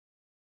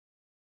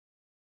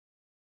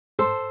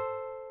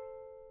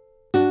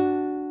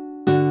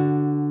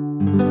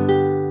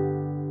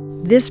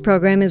This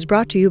program is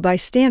brought to you by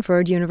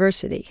Stanford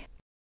University.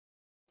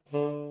 A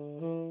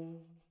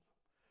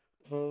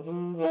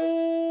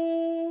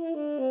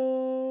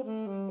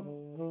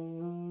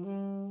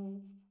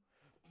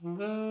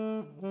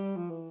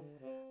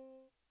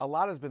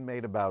lot has been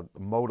made about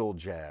modal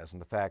jazz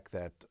and the fact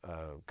that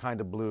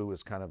kind of blue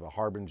is kind of a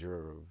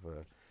harbinger of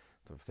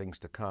things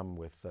to come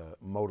with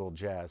modal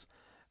jazz.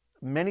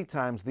 Many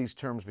times these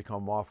terms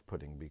become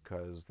off-putting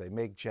because they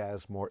make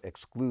jazz more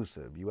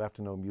exclusive. You have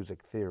to know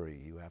music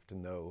theory, you have to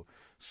know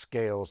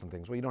scales and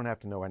things. Well, you don't have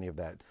to know any of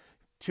that.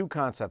 Two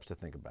concepts to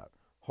think about: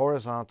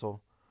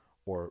 horizontal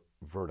or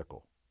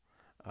vertical.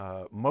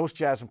 Most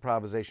jazz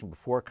improvisation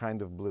before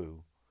Kind of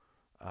Blue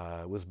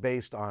was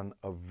based on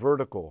a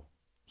vertical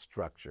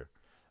structure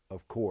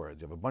of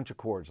chords. You have a bunch of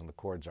chords, and the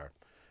chords are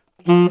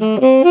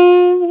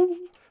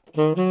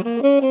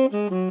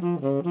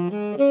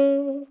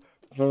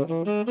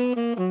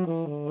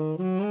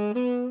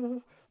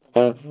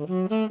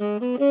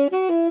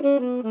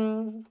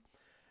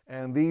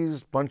and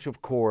these bunch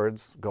of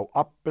chords go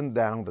up and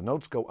down, the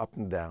notes go up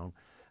and down,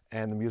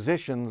 and the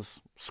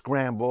musicians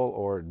scramble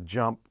or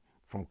jump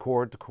from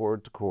chord to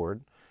chord to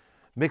chord,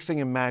 mixing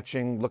and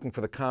matching, looking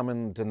for the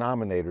common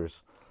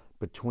denominators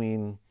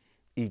between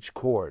each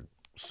chord.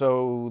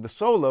 So the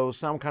solos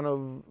sound kind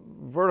of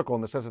vertical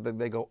in the sense that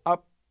they go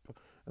up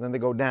and then they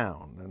go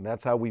down, and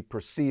that's how we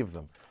perceive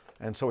them.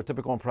 And so a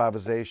typical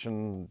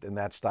improvisation in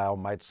that style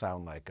might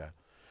sound like a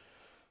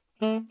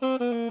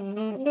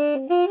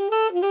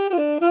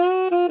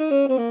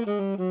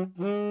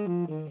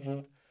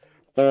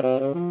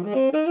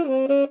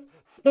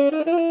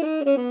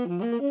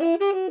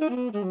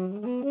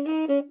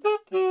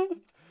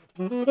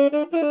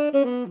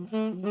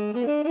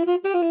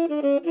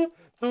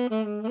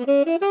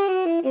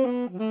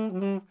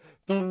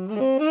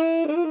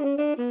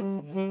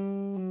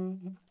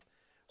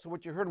So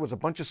what you heard was a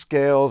bunch of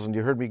scales, and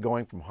you heard me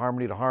going from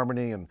harmony to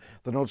harmony and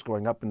the notes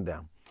going up and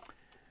down.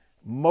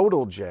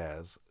 Modal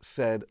jazz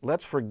said,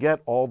 let's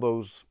forget all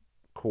those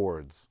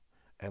chords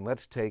and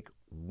let's take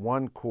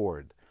one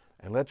chord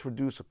and let's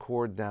reduce a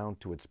chord down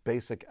to its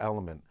basic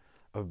element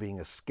of being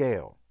a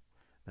scale.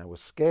 Now, a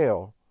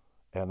scale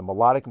and the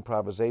melodic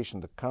improvisation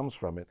that comes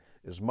from it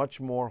is much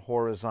more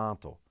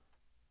horizontal.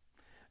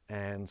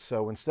 And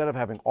so instead of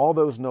having all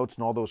those notes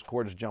and all those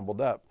chords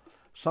jumbled up,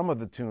 some of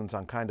the tunes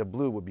on Kind of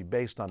Blue would be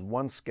based on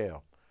one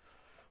scale.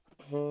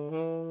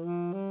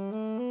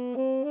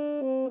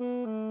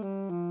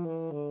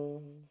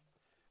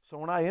 So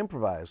when I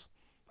improvise,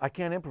 I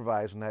can't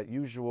improvise in that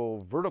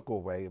usual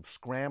vertical way of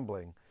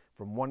scrambling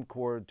from one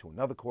chord to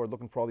another chord,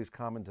 looking for all these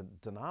common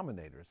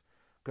denominators,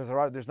 because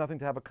there's nothing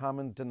to have a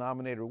common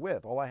denominator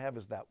with. All I have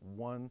is that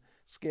one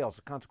scale.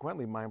 So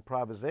consequently, my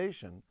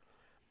improvisation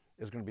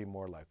is going to be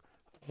more like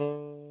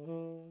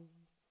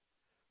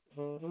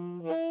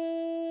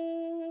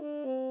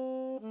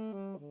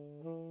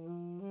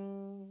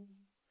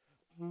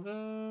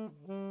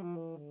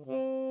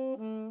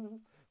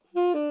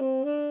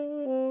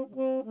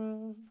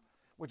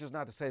which is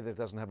not to say that it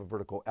doesn't have a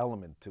vertical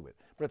element to it,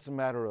 but it's a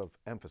matter of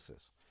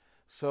emphasis.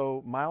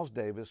 So Miles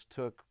Davis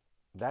took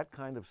that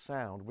kind of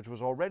sound, which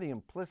was already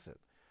implicit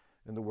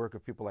in the work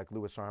of people like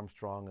Louis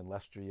Armstrong and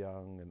Lester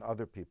Young and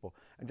other people,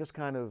 and just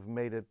kind of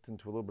made it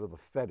into a little bit of a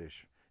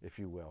fetish, if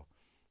you will,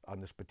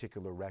 on this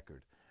particular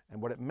record.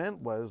 And what it meant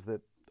was that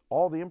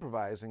all the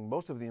improvising,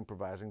 most of the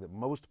improvising that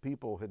most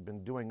people had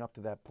been doing up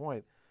to that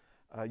point,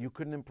 you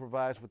couldn't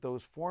improvise with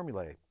those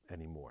formulae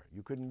anymore.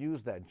 You couldn't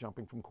use that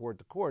jumping from chord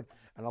to chord.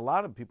 And a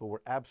lot of people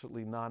were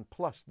absolutely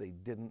nonplussed. They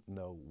didn't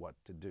know what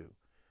to do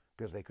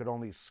because they could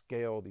only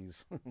scale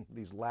these,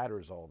 these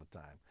ladders all the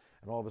time.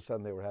 And all of a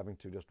sudden they were having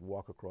to just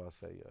walk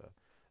across a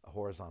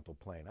horizontal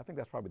plane. I think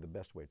that's probably the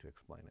best way to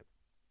explain it.